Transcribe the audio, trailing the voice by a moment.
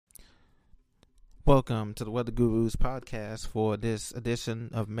Welcome to the Weather Gurus podcast for this edition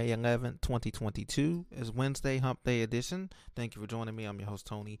of May 11th, 2022. It's Wednesday, Hump Day edition. Thank you for joining me. I'm your host,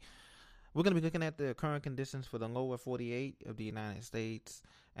 Tony. We're going to be looking at the current conditions for the lower 48 of the United States.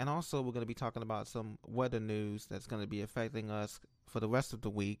 And also, we're going to be talking about some weather news that's going to be affecting us for the rest of the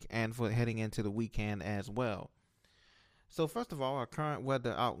week and for heading into the weekend as well. So first of all, our current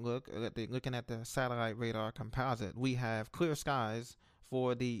weather outlook, looking at the satellite radar composite, we have clear skies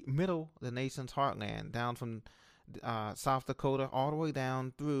for the nation's heartland, down from South Dakota all the way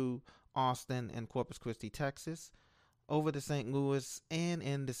down through Austin and Corpus Christi, Texas, over to St. Louis and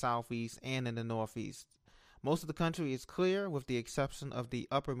in the southeast and in the northeast. Most of the country is clear with the exception of the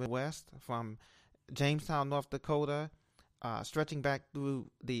upper Midwest from Jamestown, North Dakota, stretching back through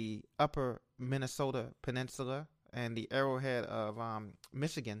the upper Minnesota Peninsula and the arrowhead of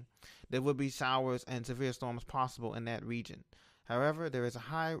Michigan. There will be showers and severe storms possible in that region. However, there is a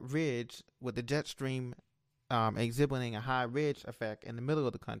high ridge with the jet stream exhibiting a high ridge effect in the middle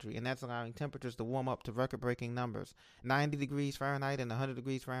of the country, and that's allowing temperatures to warm up to record-breaking numbers. 90 degrees Fahrenheit and 100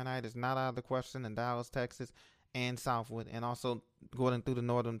 degrees Fahrenheit is not out of the question in Dallas, Texas, and southward, and also going through the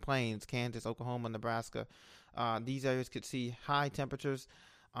northern plains, Kansas, Oklahoma, Nebraska. These areas could see high temperatures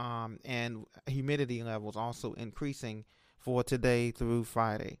and humidity levels also increasing for today through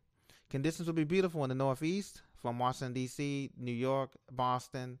Friday. Conditions will be beautiful in the northeast, from Washington, D.C., New York,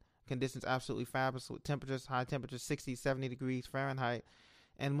 Boston. Conditions absolutely fabulous with temperatures, high temperatures 60, 70 degrees Fahrenheit,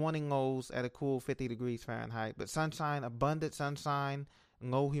 and morning lows at a cool 50 degrees Fahrenheit. But sunshine, abundant sunshine,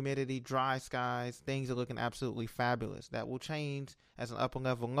 low humidity, dry skies, things are looking absolutely fabulous. That will change as an upper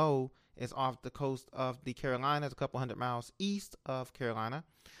level low is off the coast of the Carolinas, a couple hundred miles east of Carolina.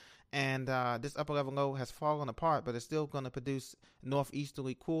 And this upper level low has fallen apart, but it's still going to produce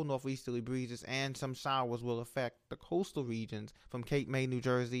cool northeasterly breezes, and some showers will affect the coastal regions from Cape May, New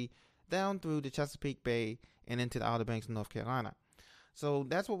Jersey, down through the Chesapeake Bay and into the Outer Banks of North Carolina. So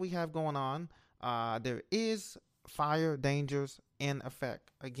that's what we have going on. There is fire dangers in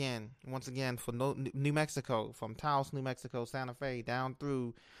effect. Once again, for New Mexico, from Taos, New Mexico, Santa Fe, down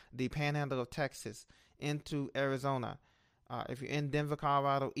through the Panhandle of Texas into Arizona. If you're in Denver,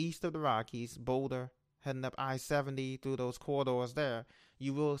 Colorado, east of the Rockies, Boulder, heading up I-70 through those corridors there,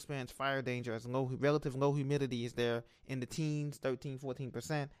 you will experience fire danger as relative low humidity is there in the teens, 13,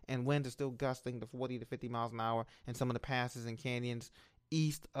 14%, and winds are still gusting to 40 to 50 miles an hour in some of the passes and canyons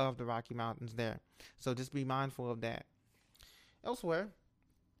east of the Rocky Mountains there. So just be mindful of that. Elsewhere,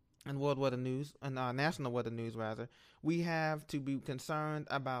 in world weather news, national weather news rather, we have to be concerned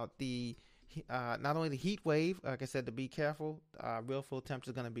about not only the heat wave, like I said, to be careful. Real full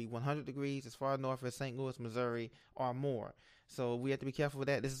temperature is going to be 100 degrees as far north as St. Louis, Missouri, or more. So we have to be careful with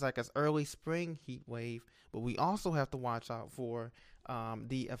that. This is like an early spring heat wave, but we also have to watch out for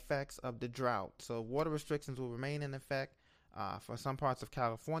the effects of the drought. So water restrictions will remain in effect for some parts of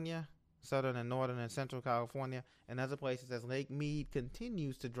California, southern and northern and central California, and other places as Lake Mead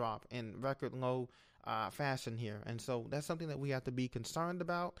continues to drop in record low fashion here. And so that's something that we have to be concerned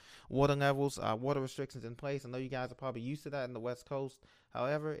about. Water levels, water restrictions in place. I know you guys are probably used to that in the West Coast.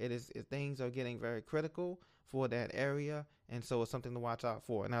 However, things are getting very critical for that area, and so it's something to watch out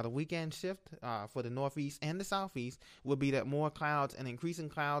for. Now, the weekend shift for the Northeast and the Southeast will be that more clouds and increasing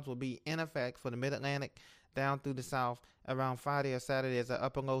clouds will be in effect for the Mid-Atlantic down through the South around Friday or Saturday as the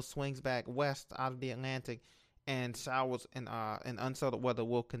upper low swings back west out of the Atlantic, and showers and unsettled weather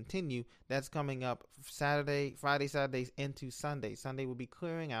will continue. That's coming up Friday, Saturdays into Sunday. Sunday will be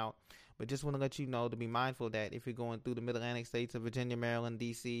clearing out, but just want to let you know to be mindful that if you're going through the Mid-Atlantic states of Virginia, Maryland,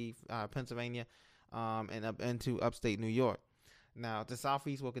 D.C., Pennsylvania, and up into upstate New York. Now, the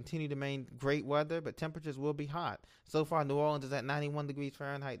southeast will continue to remain great weather, but temperatures will be hot. So far, New Orleans is at 91 degrees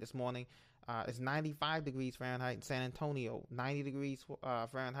Fahrenheit this morning. It's 95 degrees Fahrenheit in San Antonio, 90 degrees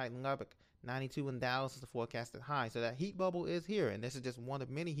Fahrenheit in Lubbock, 92 in Dallas is the forecasted high. So that heat bubble is here, and this is just one of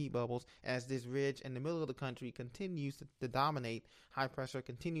many heat bubbles as this ridge in the middle of the country continues to dominate. High pressure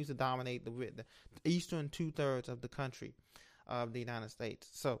continues to dominate the eastern two-thirds of the country of the United States.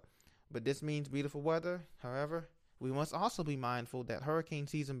 So, but this means beautiful weather. However, we must also be mindful that hurricane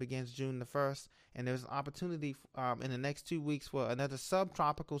season begins June the 1st, and there's an opportunity in the next 2 weeks for another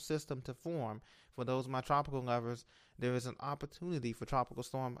subtropical system to form. For those of my tropical lovers, there is an opportunity for tropical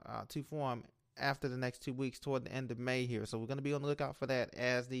storm to form after the next 2 weeks toward the end of May here. So we're going to be on the lookout for that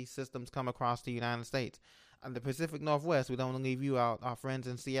as these systems come across the United States. In the Pacific Northwest, we don't want to leave you out. Our friends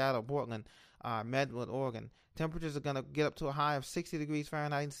in Seattle, Portland, Medford, Oregon. Temperatures are going to get up to a high of 60 degrees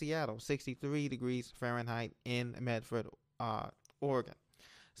Fahrenheit in Seattle, 63 degrees Fahrenheit in Medford, Oregon.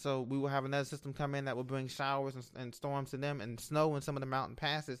 So we will have another system come in that will bring showers and storms to them and snow in some of the mountain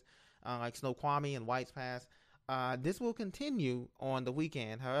passes like Snoqualmie and Whites Pass. This will continue on the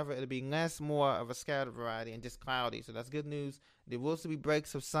weekend. However, it'll be more of a scattered variety and just cloudy. So that's good news. There will still be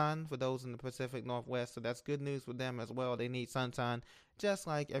breaks of sun for those in the Pacific Northwest. So that's good news for them as well. They need sunshine just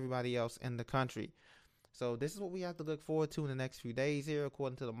like everybody else in the country. So this is what we have to look forward to in the next few days here,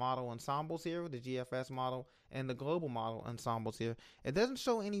 according to the model ensembles here, the GFS model and the global model ensembles here. It doesn't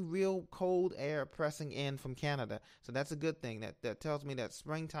show any real cold air pressing in from Canada. So that's a good thing. That tells me that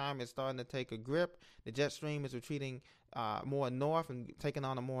springtime is starting to take a grip. The jet stream is retreating more north and taking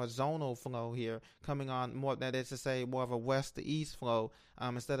on a more zonal flow here, coming on more, that is to say, more of a west to east flow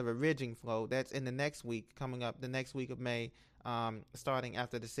instead of a ridging flow. That's in the next week, coming up the next week of May, starting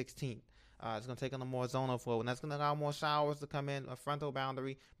after the 16th. It's going to take on a more zonal flow, and that's going to allow more showers to come in, a frontal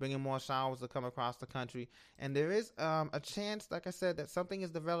boundary, bringing more showers to come across the country. And there is a chance, like I said, that something is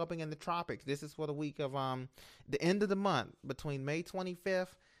developing in the tropics. This is for the week of the end of the month, between May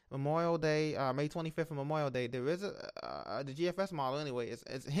 25th, Memorial Day, May 25th and Memorial Day. There is the GFS model anyway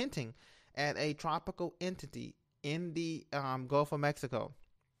is hinting at a tropical entity in the Gulf of Mexico.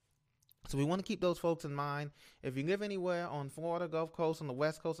 So we want to keep those folks in mind. If you live anywhere on Florida, Gulf Coast, on the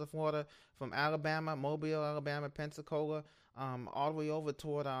west coast of Florida, from Alabama, Mobile, Alabama, Pensacola, all the way over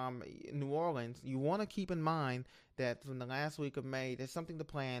toward New Orleans, you want to keep in mind that from the last week of May, there's something to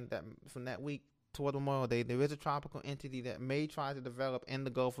plan that from that week toward Memorial Day, there is a tropical entity that may try to develop in the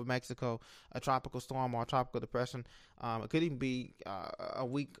Gulf of Mexico, a tropical storm or a tropical depression. It could even be a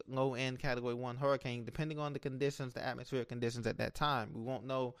weak low-end Category 1 hurricane, depending on the conditions, the atmospheric conditions at that time. We won't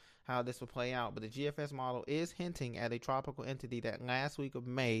know how this will play out, but the GFS model is hinting at a tropical entity that last week of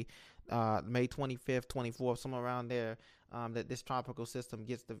May, May 25th, 24th, somewhere around there, that this tropical system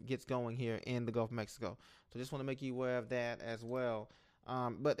gets going here in the Gulf of Mexico. So just want to make you aware of that as well.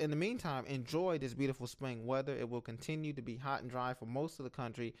 But in the meantime, enjoy this beautiful spring weather. It will continue to be hot and dry for most of the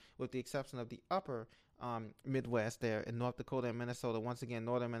country, with the exception of the upper Midwest there in North Dakota and Minnesota. Once again,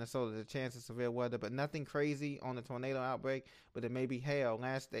 northern Minnesota, there's a chance of severe weather, but nothing crazy on the tornado outbreak. But it may be hail.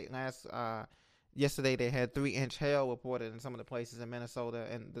 Yesterday they had 3-inch hail reported in some of the places in Minnesota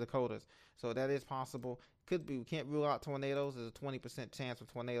and the Dakotas. So that is possible. Could be. We can't rule out tornadoes. There's a 20% chance of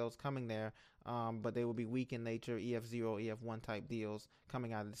tornadoes coming there, but they will be weak in nature, EF0, EF1 type deals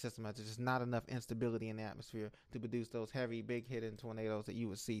coming out of the system. There's just not enough instability in the atmosphere to produce those heavy, big hitting tornadoes that you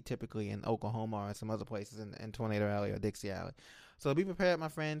would see typically in Oklahoma or some other places in Tornado Alley or Dixie Alley. So be prepared, my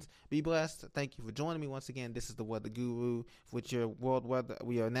friends. Be blessed. Thank you for joining me once again. This is the Weather Guru with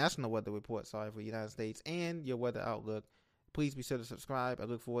your national weather report, for the United States and your weather outlook. Please be sure to subscribe. I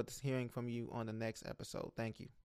look forward to hearing from you on the next episode. Thank you.